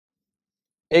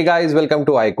Hey guys, welcome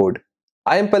to iCode.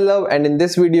 I am Pallav and in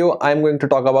this video I am going to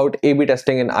talk about A-B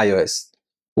testing in iOS.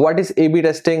 What is A-B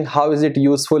testing? How is it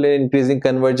useful in increasing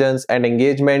convergence and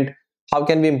engagement? How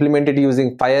can we implement it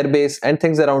using Firebase and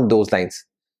things around those lines?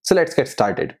 So let's get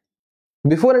started.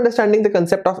 Before understanding the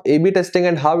concept of A-B testing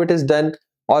and how it is done,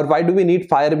 or why do we need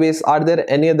Firebase, are there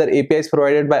any other APIs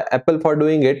provided by Apple for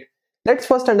doing it? Let's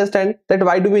first understand that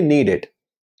why do we need it.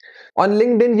 On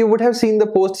LinkedIn, you would have seen the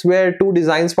posts where two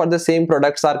designs for the same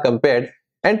products are compared,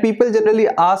 and people generally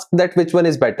ask that which one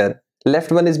is better, left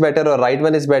one is better or right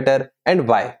one is better, and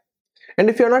why. And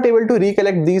if you're not able to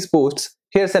recollect these posts,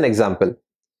 here's an example.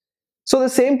 So the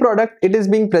same product, it is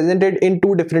being presented in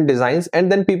two different designs, and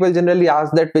then people generally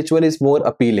ask that which one is more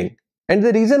appealing. And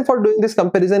the reason for doing this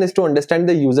comparison is to understand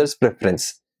the user's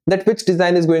preference, that which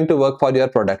design is going to work for your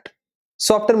product.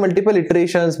 So after multiple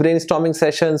iterations, brainstorming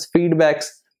sessions, feedbacks,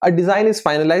 a design is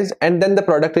finalized and then the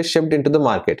product is shipped into the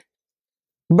market.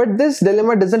 But this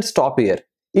dilemma doesn't stop here.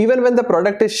 Even when the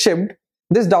product is shipped,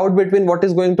 this doubt between what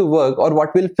is going to work or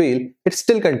what will fail, it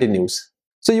still continues.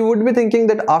 So you would be thinking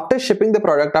that after shipping the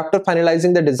product, after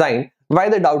finalizing the design, why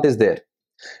the doubt is there?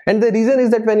 And the reason is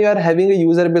that when you are having a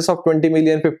user base of 20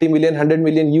 million, 50 million, 100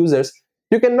 million users,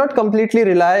 you cannot completely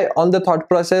rely on the thought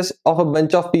process of a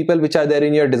bunch of people which are there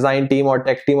in your design team or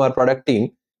tech team or product team.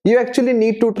 You actually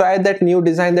need to try that new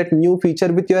design, that new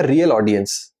feature with your real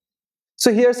audience.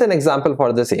 So here's an example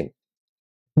for the same.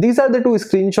 These are the two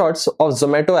screenshots of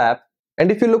Zomato app,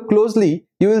 and if you look closely,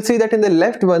 you will see that in the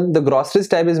left one, the groceries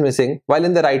tab is missing, while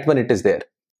in the right one it is there.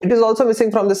 It is also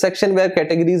missing from the section where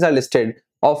categories are listed,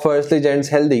 offers, legends,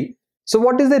 healthy. So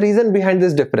what is the reason behind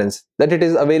this difference, that it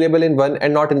is available in one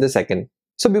and not in the second?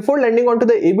 So before landing onto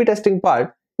the A-B testing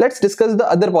part, let's discuss the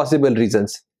other possible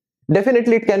reasons.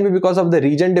 Definitely it can be because of the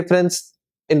region difference.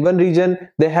 In one region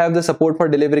they have the support for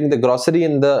delivering the grocery,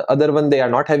 in the other one they are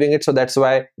not having it, so that's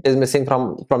why it is missing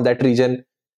from that region.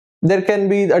 There can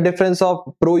be a difference of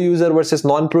pro user versus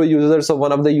non-pro user, so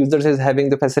one of the users is having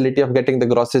the facility of getting the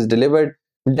groceries delivered.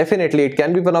 Definitely it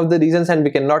can be one of the reasons and we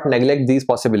cannot neglect these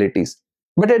possibilities.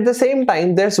 But at the same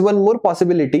time, there's one more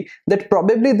possibility, that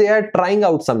probably they are trying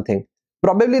out something.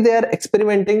 Probably they are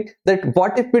experimenting that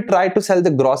what if we try to sell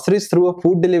the groceries through a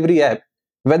food delivery app,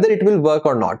 whether it will work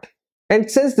or not.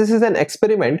 And since this is an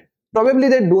experiment, probably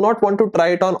they do not want to try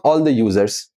it on all the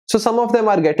users. So some of them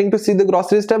are getting to see the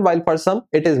groceries tab, while for some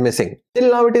it is missing.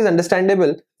 Till now it is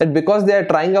understandable that because they are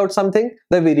trying out something,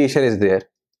 the variation is there.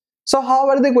 So how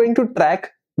are they going to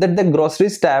track that the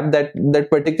groceries tab, that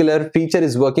particular feature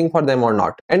is working for them or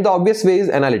not? And the obvious way is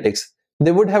analytics.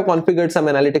 They would have configured some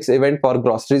analytics event for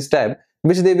groceries tab,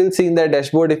 which they will see in their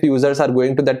dashboard if users are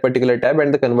going to that particular tab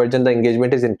and the conversion, the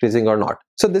engagement is increasing or not.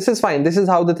 So this is fine. This is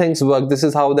how the things work. This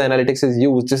is how the analytics is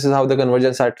used. This is how the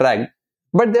conversions are tracked.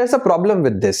 But there's a problem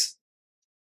with this.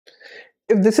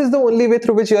 If this is the only way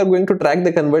through which you are going to track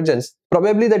the convergence,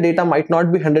 probably the data might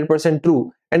not be 100%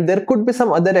 true, and there could be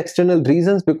some other external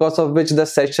reasons because of which the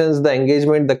sessions, the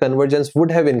engagement, the convergence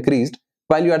would have increased,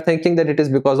 while you are thinking that it is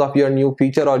because of your new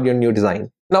feature or your new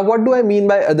design. Now, what do I mean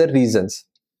by other reasons?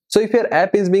 So if your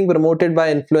app is being promoted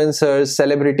by influencers,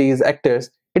 celebrities, actors,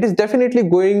 it is definitely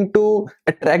going to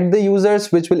attract the users,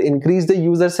 which will increase the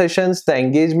user sessions, the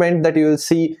engagement that you will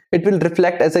see. It will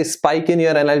reflect as a spike in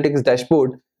your analytics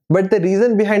dashboard. But the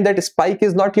reason behind that spike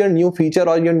is not your new feature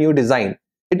or your new design.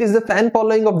 It is the fan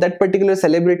following of that particular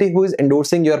celebrity who is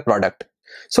endorsing your product.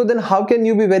 So then how can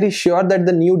you be very sure that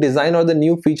the new design or the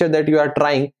new feature that you are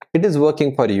trying, it is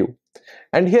working for you?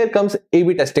 And here comes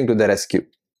A-B testing to the rescue.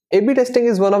 A-B testing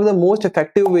is one of the most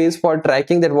effective ways for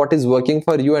tracking that what is working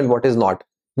for you and what is not,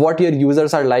 what your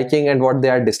users are liking and what they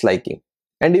are disliking.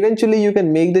 And eventually you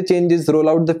can make the changes, roll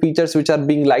out the features which are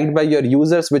being liked by your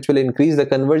users, which will increase the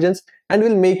convergence and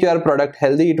will make your product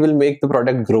healthy. It will make the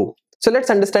product grow. So let's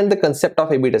understand the concept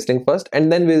of A-B testing first, and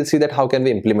then we'll see that how can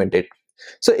we implement it.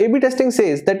 So A-B testing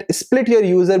says that split your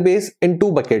user base in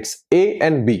two buckets, A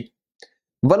and B.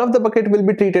 One of the bucket will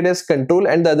be treated as control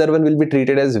and the other one will be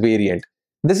treated as variant.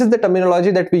 This is the terminology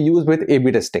that we use with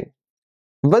A-B testing.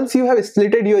 Once you have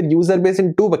splitted your user base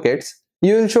in two buckets,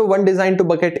 you will show one design to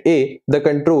bucket A, the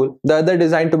control, the other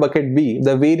design to bucket B,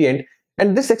 the variant,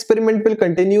 and this experiment will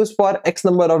continue for X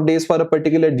number of days for a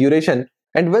particular duration.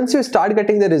 And once you start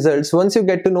getting the results, once you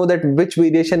get to know that which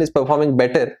variation is performing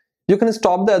better, you can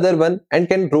stop the other one and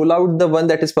can roll out the one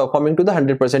that is performing to the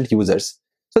 100% users.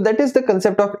 So that is the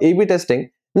concept of A-B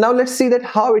testing. Now let's see that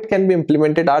how it can be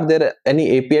implemented. Are there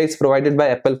any APIs provided by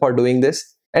Apple for doing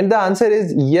this? And the answer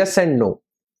is yes and no.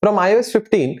 From iOS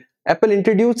 15, Apple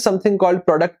introduced something called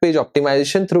product page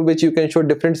optimization, through which you can show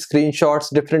different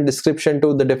screenshots, different description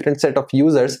to the different set of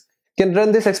users, can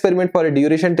run this experiment for a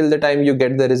duration till the time you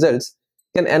get the results,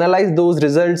 can analyze those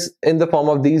results in the form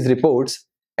of these reports,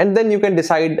 and then you can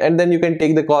decide, and then you can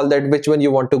take the call that which one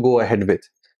you want to go ahead with.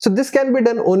 So this can be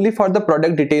done only for the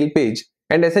product detail page,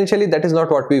 and essentially that is not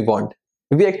what we want.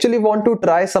 We actually want to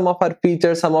try some of our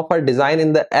features, some of our design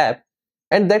in the app,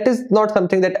 and that is not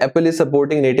something that Apple is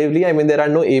supporting natively. I mean, there are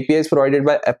no APIs provided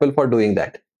by Apple for doing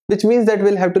that, which means that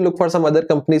we'll have to look for some other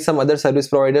companies, some other service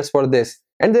providers for this.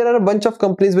 And there are a bunch of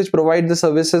companies which provide the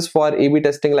services for A/B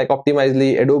testing like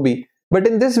Optimizely, Adobe. But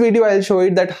in this video, I'll show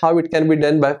you that how it can be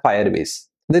done by Firebase.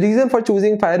 The reason for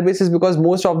choosing Firebase is because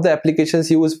most of the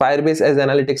applications use Firebase as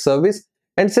analytics service.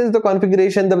 And since the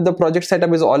configuration, the project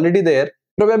setup is already there,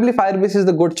 probably Firebase is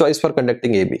the good choice for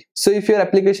conducting A/B. So if your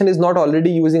application is not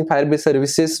already using Firebase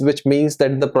services, which means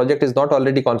that the project is not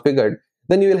already configured,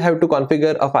 then you will have to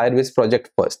configure a Firebase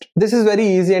project first. This is very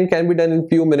easy and can be done in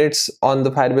few minutes on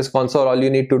the Firebase console. All you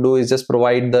need to do is just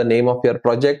provide the name of your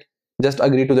project, just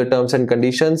agree to the terms and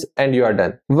conditions, and you are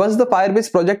done. Once the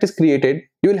Firebase project is created,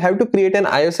 you will have to create an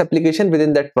iOS application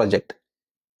within that project.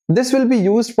 This will be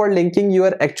used for linking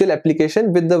your actual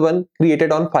application with the one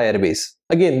created on Firebase.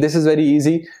 Again, this is very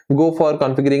easy. Go for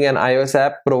configuring an iOS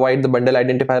app, provide the bundle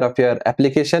identifier of your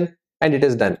application, and it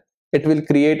is done. It will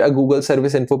create a Google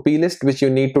Service Info plist which you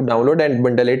need to download and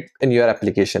bundle it in your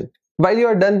application. While you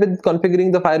are done with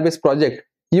configuring the Firebase project,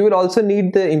 you will also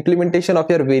need the implementation of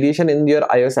your variation in your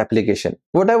iOS application.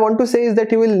 What I want to say is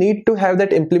that you will need to have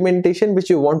that implementation which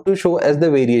you want to show as the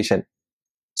variation.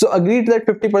 So agreed that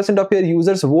 50% of your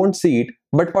users won't see it,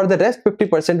 but for the rest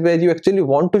 50% where you actually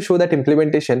want to show that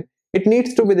implementation, it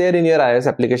needs to be there in your iOS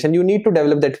application. You need to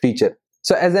develop that feature.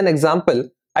 So as an example,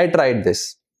 I tried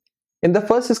this. In the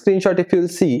first screenshot, if you'll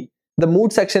see, the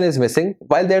mood section is missing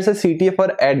while there's a CTA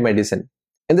for add medicine.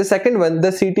 In the second one, the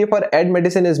CTA for add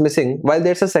medicine is missing while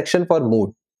there's a section for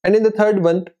mood. And in the third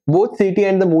one, both CTA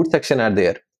and the mood section are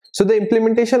there. So the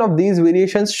implementation of these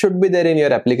variations should be there in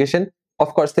your application.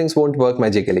 Of course, things won't work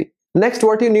magically. Next,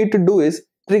 what you need to do is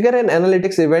trigger an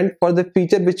analytics event for the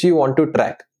feature which you want to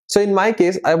track. So in my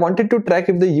case, I wanted to track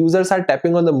if the users are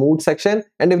tapping on the mood section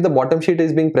and if the bottom sheet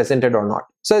is being presented or not.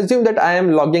 So assume that I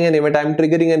am logging an event, I am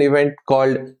triggering an event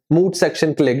called mood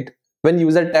section clicked when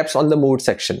user taps on the mood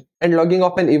section. And logging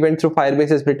off an event through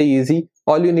Firebase is pretty easy.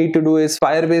 All you need to do is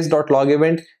firebase.log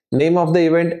event, name of the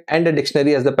event, and a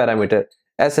dictionary as the parameter.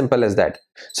 As simple as that.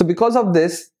 So because of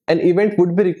this, an event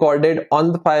would be recorded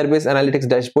on the Firebase Analytics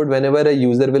dashboard whenever a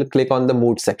user will click on the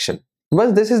mood section.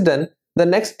 Once this is done, the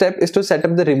next step is to set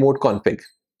up the remote config.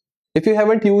 If you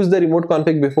haven't used the remote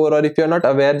config before, or if you're not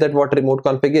aware that what remote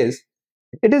config is,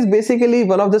 it is basically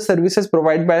one of the services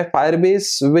provided by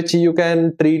Firebase which you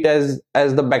can treat as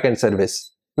the backend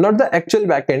service. Not the actual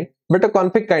backend, but a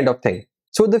config kind of thing.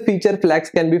 So the feature flags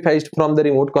can be fetched from the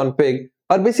remote config,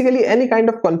 or basically any kind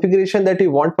of configuration that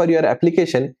you want for your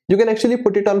application, you can actually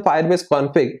put it on Firebase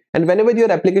config, and whenever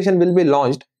your application will be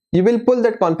launched, you will pull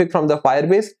that config from the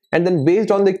Firebase, and then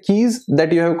based on the keys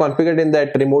that you have configured in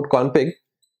that remote config,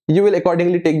 you will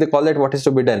accordingly take the call that what is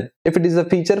to be done. If it is a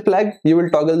feature flag, you will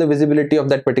toggle the visibility of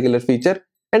that particular feature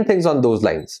and things on those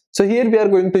lines. So here we are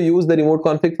going to use the remote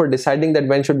config for deciding that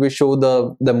when should we show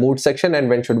the mood section and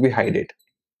when should we hide it.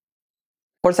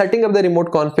 For setting up the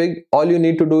remote config, all you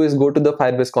need to do is go to the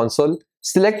Firebase console,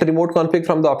 select remote config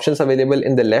from the options available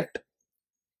in the left,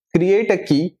 create a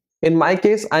key. In my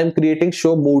case, I am creating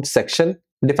show mood section,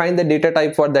 define the data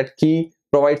type for that key,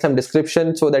 provide some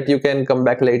description so that you can come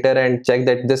back later and check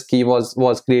that this key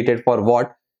was created for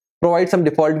what. Provide some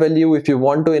default value if you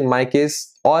want to, in my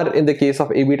case, or in the case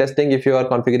of A/B testing, if you are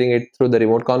configuring it through the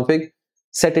remote config,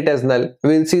 set it as null.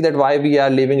 We'll see that why we are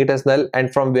leaving it as null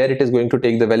and from where it is going to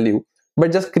take the value.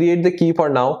 But just create the key for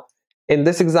now. In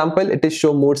this example, it is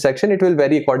show mood section. It will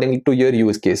vary according to your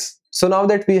use case. So now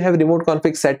that we have remote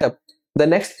config set up, the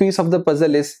next piece of the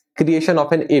puzzle is creation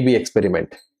of an A/B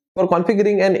experiment. For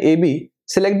configuring an A/B,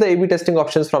 select the A/B testing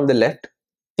options from the left,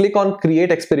 click on create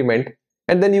experiment,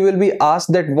 and then you will be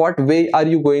asked that what way are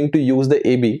you going to use the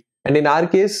A/B. And in our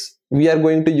case, we are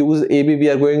going to use A/B. We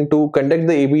are going to conduct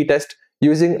the A/B test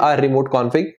using our remote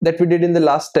config that we did in the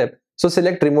last step. So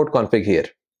select remote config here.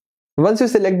 Once you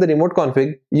select the remote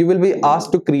config, you will be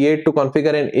asked to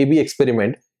configure an A/B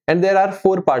experiment, and there are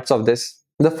 4 parts of this.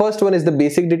 The first one is the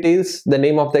basic details, the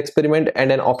name of the experiment,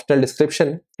 and an optional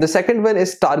description. The second one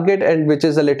is target, and which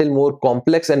is a little more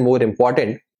complex and more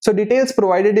important. So details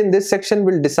provided in this section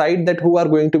will decide that who are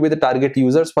going to be the target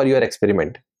users for your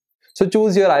experiment. So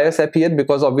choose your iOS app here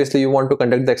because obviously you want to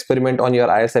conduct the experiment on your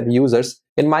iOS app users.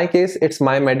 In my case, it's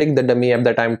My Medic, the dummy app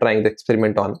that I'm trying the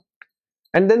experiment on.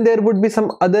 And then there would be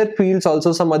some other fields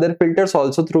also, some other filters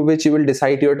also through which you will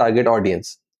decide your target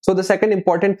audience. So the second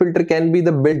important filter can be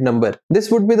the build number.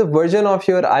 This would be the version of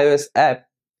your iOS app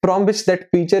from which that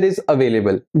feature is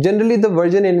available. Generally the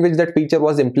version in which that feature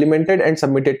was implemented and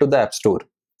submitted to the App Store.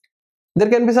 There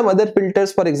can be some other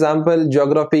filters, for example,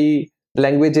 geography,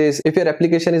 languages. If your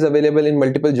application is available in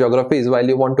multiple geographies while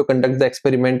you want to conduct the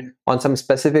experiment on some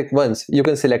specific ones, you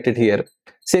can select it here.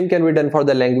 Same can be done for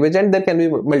the language, and there can be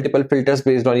multiple filters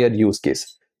based on your use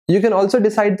case. You can also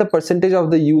decide the percentage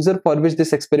of the user for which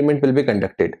this experiment will be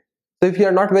conducted. So if you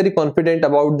are not very confident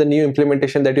about the new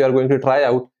implementation that you are going to try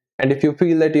out, and if you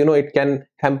feel that it can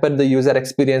hamper the user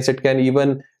experience, it can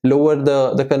even lower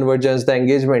the convergence, the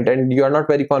engagement, and you are not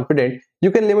very confident,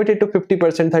 you can limit it to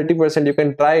 50%, 30%. You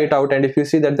can try it out, and if you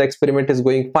see that the experiment is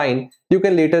going fine, you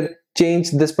can later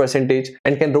change this percentage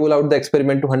and can roll out the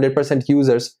experiment to 100%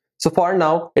 users. So for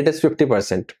now, it is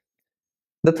 50%.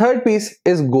 The third piece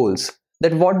is goals.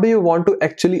 That what do you want to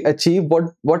actually achieve?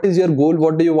 What is your goal?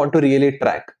 What do you want to really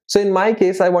track? So in my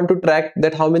case, I want to track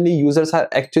that how many users are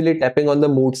actually tapping on the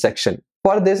mood section.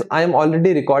 For this, I am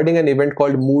already recording an event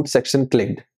called mood section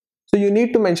clicked. So you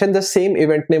need to mention the same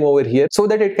event name over here so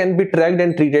that it can be tracked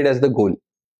and treated as the goal.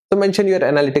 So mention your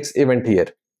analytics event here.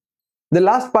 The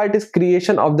last part is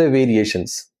creation of the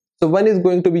variations. So one is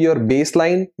going to be your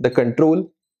baseline, the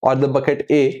control or the bucket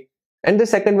A. And the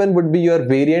second one would be your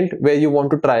variant where you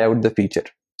want to try out the feature.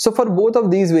 So for both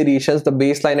of these variations, the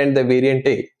baseline and the variant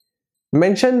A,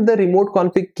 mention the remote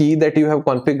config key that you have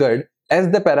configured as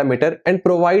the parameter and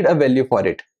provide a value for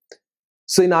it.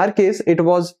 So in our case, it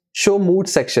was show mood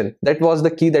section. That was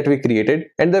the key that we created,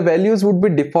 and the values would be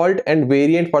default and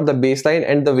variant for the baseline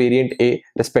and the variant A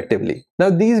respectively.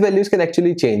 Now these values can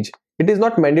actually change. It is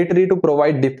not mandatory to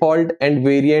provide default and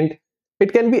variant.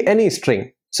 It can be any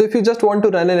string. So if you just want to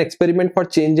run an experiment for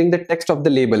changing the text of the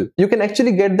label, you can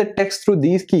actually get the text through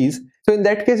these keys. So in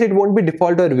that case, it won't be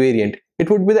default or variant. It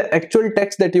would be the actual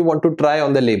text that you want to try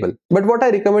on the label. But what I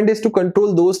recommend is to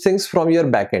control those things from your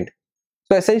backend.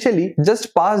 So essentially,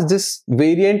 just pass this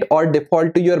variant or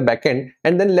default to your backend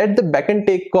and then let the backend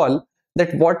take call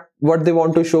that what they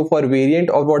want to show for variant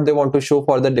or what they want to show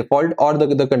for the default or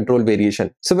the control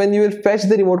variation. So when you will fetch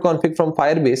the remote config from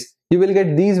Firebase, you will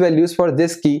get these values for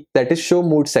this key, that is show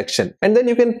mood section. And then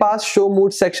you can pass show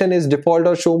mood section is default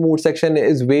or show mood section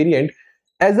is variant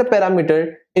as a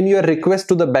parameter in your request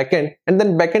to the backend, and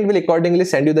then backend will accordingly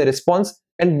send you the response,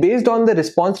 and based on the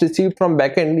response received from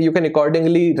backend, you can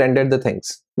accordingly render the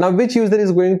things. Now which user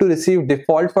is going to receive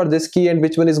default for this key and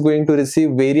which one is going to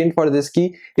receive variant for this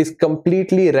key is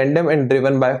completely random and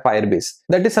driven by Firebase.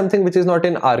 That is something which is not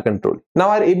in our control. Now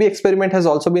our A/B experiment has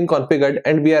also been configured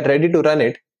and we are ready to run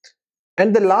it.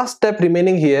 And the last step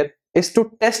remaining here is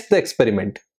to test the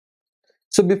experiment.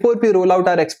 So before we roll out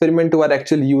our experiment to our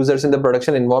actual users in the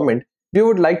production environment, we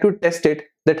would like to test it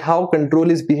that how control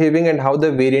is behaving and how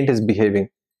the variant is behaving.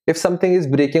 If something is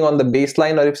breaking on the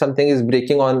baseline or if something is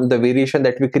breaking on the variation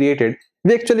that we created,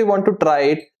 we actually want to try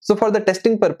it. So for the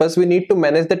testing purpose, we need to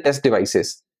manage the test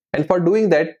devices. And for doing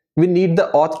that, we need the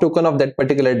auth token of that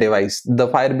particular device, the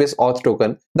Firebase auth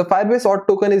token. The Firebase auth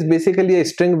token is basically a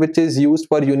string which is used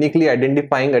for uniquely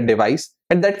identifying a device,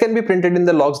 and that can be printed in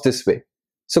the logs this way.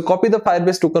 So copy the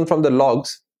Firebase token from the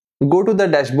logs, go to the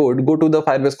dashboard, go to the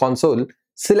Firebase console,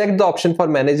 select the option for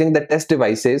managing the test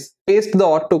devices, paste the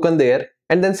auth token there,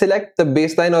 and then select the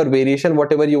baseline or variation,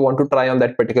 whatever you want to try on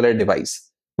that particular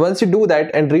device. Once you do that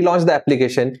and relaunch the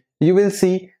application, you will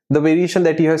see the variation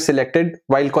that you have selected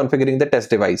while configuring the test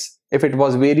device. If it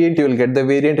was variant, you will get the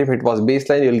variant. If it was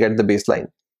baseline, you will get the baseline.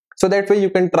 So that way you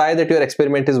can try that your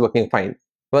experiment is working fine.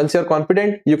 Once you're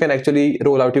confident, you can actually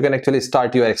roll out, you can actually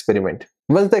start your experiment.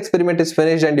 Once the experiment is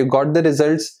finished and you got the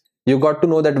results, you got to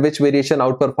know that which variation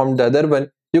outperformed the other one,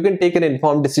 you can take an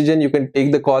informed decision, you can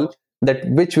take the call that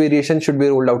which variation should be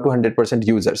rolled out to 100%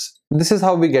 users. This is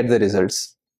how we get the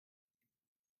results.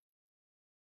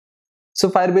 So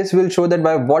Firebase will show that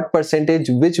by what percentage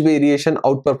which variation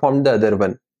outperformed the other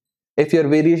one. If your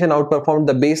variation outperformed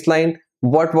the baseline,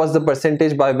 what was the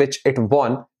percentage by which it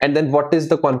won, and then what is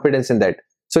the confidence in that.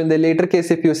 So in the later case,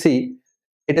 if you see,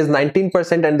 it is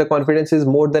 19% and the confidence is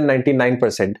more than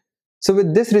 99%. So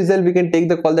with this result, we can take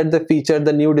the call that the feature,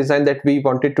 the new design that we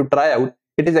wanted to try out,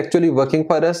 it is actually working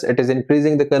for us. It is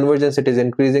increasing the convergence, it is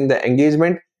increasing the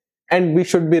engagement, and we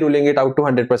should be rolling it out to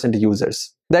 100%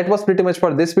 users. That was pretty much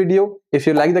for this video. If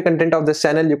you like the content of this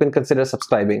channel, you can consider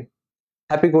subscribing.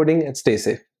 Happy coding and stay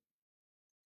safe.